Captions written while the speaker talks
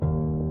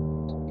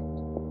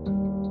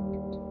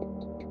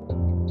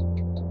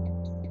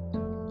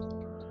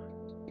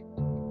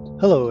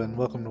Hello and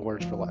welcome to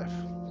Words for Life.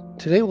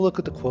 Today we'll look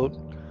at the quote,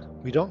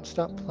 "We don't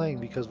stop playing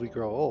because we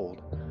grow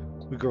old.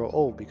 We grow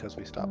old because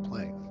we stop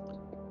playing,"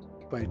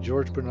 by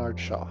George Bernard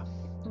Shaw.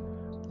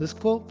 This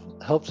quote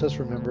helps us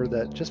remember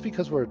that just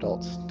because we're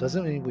adults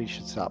doesn't mean we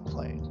should stop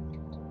playing.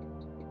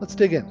 Let's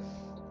dig in.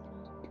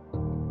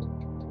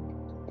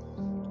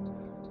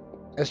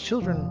 As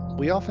children,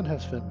 we often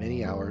have spent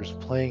many hours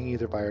playing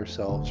either by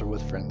ourselves or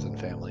with friends and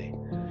family.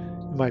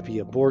 It might be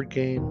a board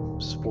game,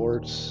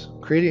 sports,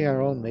 creating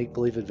our own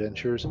make-believe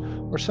adventures,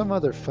 or some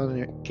other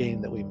fun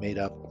game that we made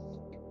up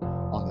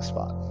on the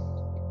spot.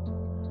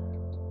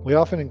 We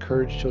often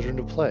encourage children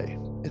to play.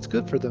 It's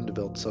good for them to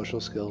build social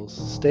skills,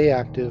 stay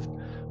active,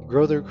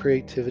 grow their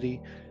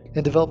creativity,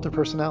 and develop their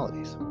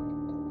personalities.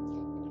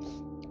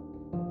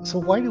 So,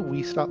 why do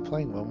we stop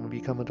playing when we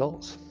become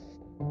adults?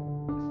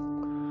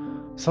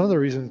 Some of the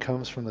reason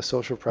comes from the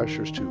social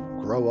pressures to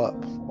grow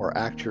up or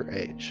act your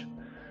age.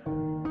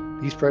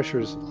 These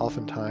pressures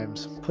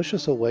oftentimes push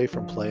us away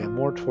from play and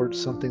more towards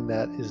something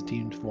that is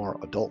deemed more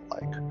adult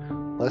like,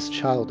 less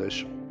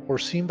childish, or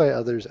seen by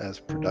others as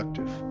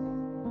productive.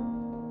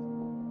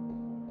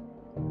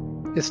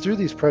 It's through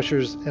these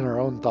pressures and our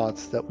own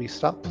thoughts that we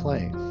stop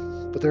playing,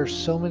 but there are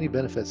so many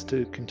benefits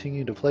to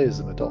continue to play as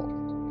an adult.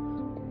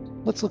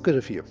 Let's look at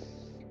a few.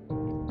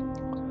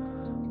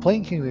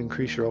 Playing can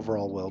increase your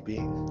overall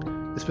well-being.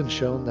 It's been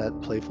shown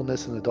that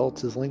playfulness in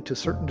adults is linked to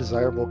certain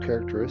desirable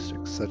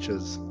characteristics, such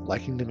as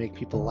liking to make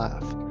people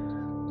laugh,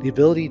 the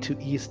ability to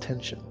ease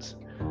tensions,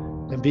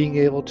 and being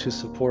able to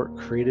support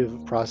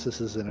creative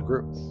processes in a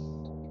group.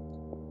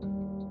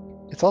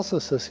 It's also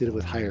associated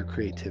with higher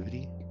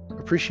creativity,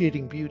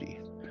 appreciating beauty,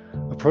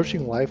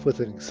 approaching life with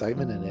an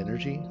excitement and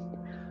energy,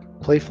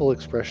 playful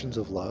expressions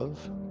of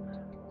love,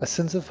 a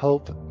sense of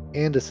hope,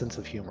 and a sense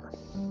of humor.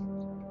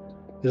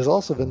 It has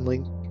also been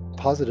linked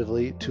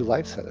positively to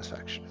life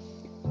satisfaction.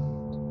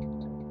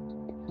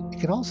 It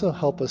can also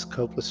help us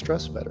cope with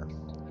stress better.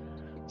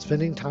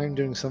 Spending time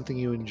doing something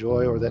you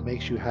enjoy or that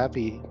makes you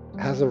happy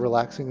has a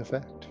relaxing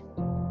effect.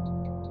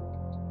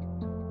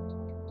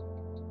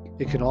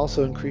 It can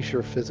also increase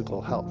your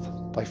physical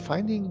health. By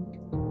finding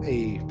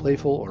a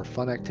playful or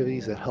fun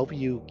activities that help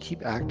you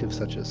keep active,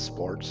 such as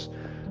sports,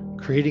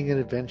 creating an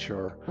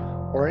adventure,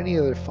 or any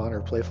other fun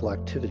or playful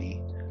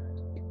activity,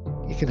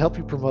 it can help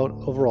you promote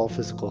overall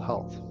physical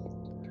health.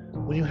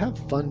 When you have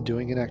fun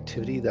doing an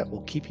activity that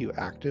will keep you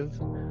active,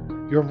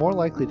 you're more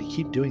likely to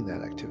keep doing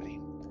that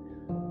activity.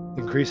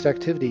 Increased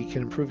activity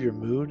can improve your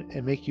mood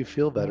and make you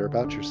feel better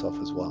about yourself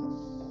as well.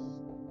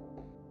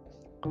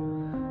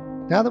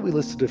 Now that we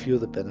listed a few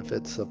of the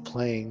benefits of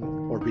playing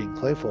or being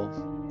playful,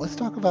 let's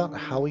talk about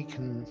how we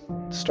can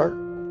start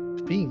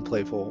being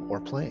playful or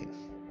playing.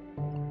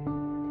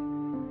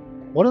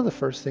 One of the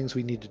first things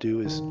we need to do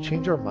is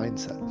change our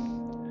mindset.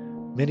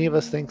 Many of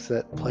us think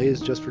that play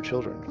is just for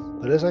children,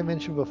 but as I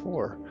mentioned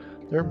before,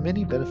 there are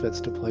many benefits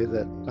to play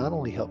that not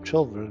only help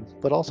children,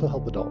 but also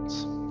help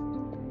adults.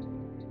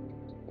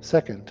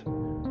 Second,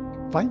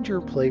 find your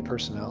play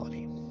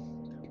personality.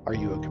 Are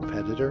you a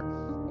competitor,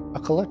 a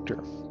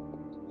collector,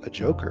 a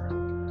joker,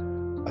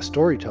 a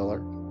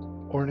storyteller,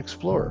 or an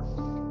explorer?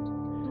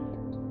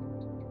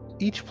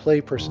 Each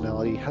play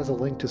personality has a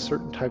link to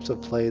certain types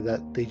of play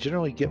that they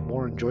generally get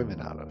more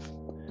enjoyment out of.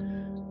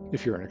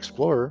 If you're an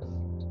explorer,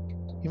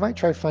 you might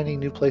try finding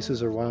new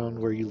places around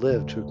where you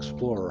live to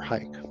explore or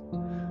hike.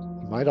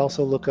 You might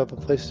also look up a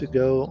place to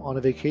go on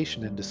a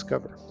vacation and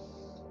discover.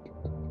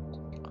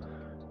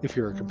 If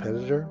you're a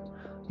competitor,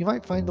 you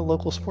might find a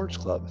local sports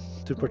club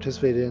to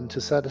participate in to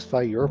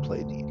satisfy your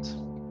play needs.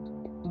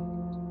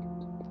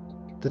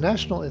 The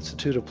National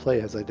Institute of Play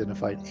has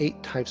identified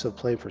 8 types of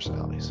play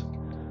personalities.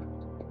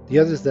 The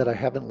others that I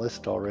haven't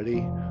listed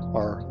already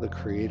are the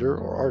creator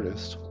or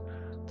artist,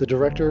 the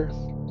director,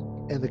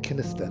 and the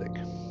kinesthetic.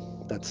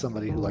 That's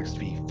somebody who likes to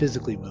be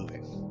physically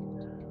moving.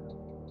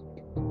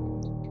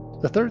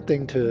 The third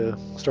thing to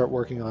start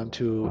working on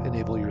to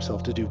enable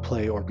yourself to do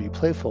play or be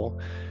playful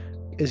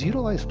is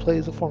utilize play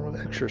as a form of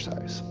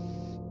exercise.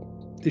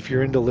 If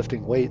you're into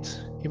lifting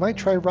weights, you might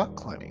try rock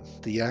climbing,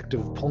 the act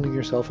of pulling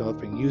yourself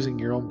up and using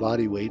your own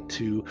body weight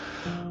to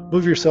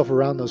move yourself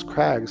around those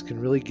crags can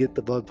really get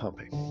the blood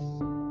pumping.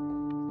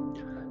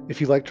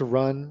 If you like to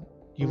run,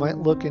 you might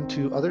look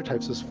into other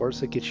types of sports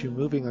that get you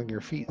moving on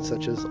your feet,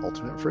 such as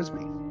ultimate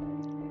frisbee.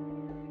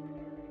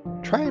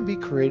 Try and be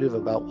creative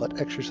about what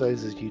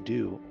exercises you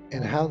do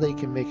and how they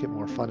can make it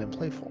more fun and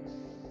playful.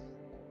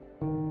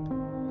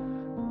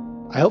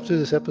 I hope through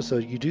this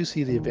episode you do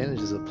see the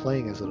advantages of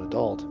playing as an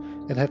adult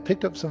and have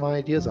picked up some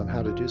ideas on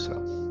how to do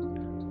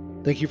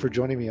so. Thank you for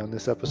joining me on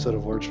this episode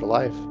of Words for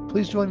Life.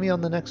 Please join me on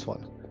the next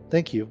one.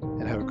 Thank you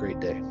and have a great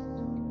day.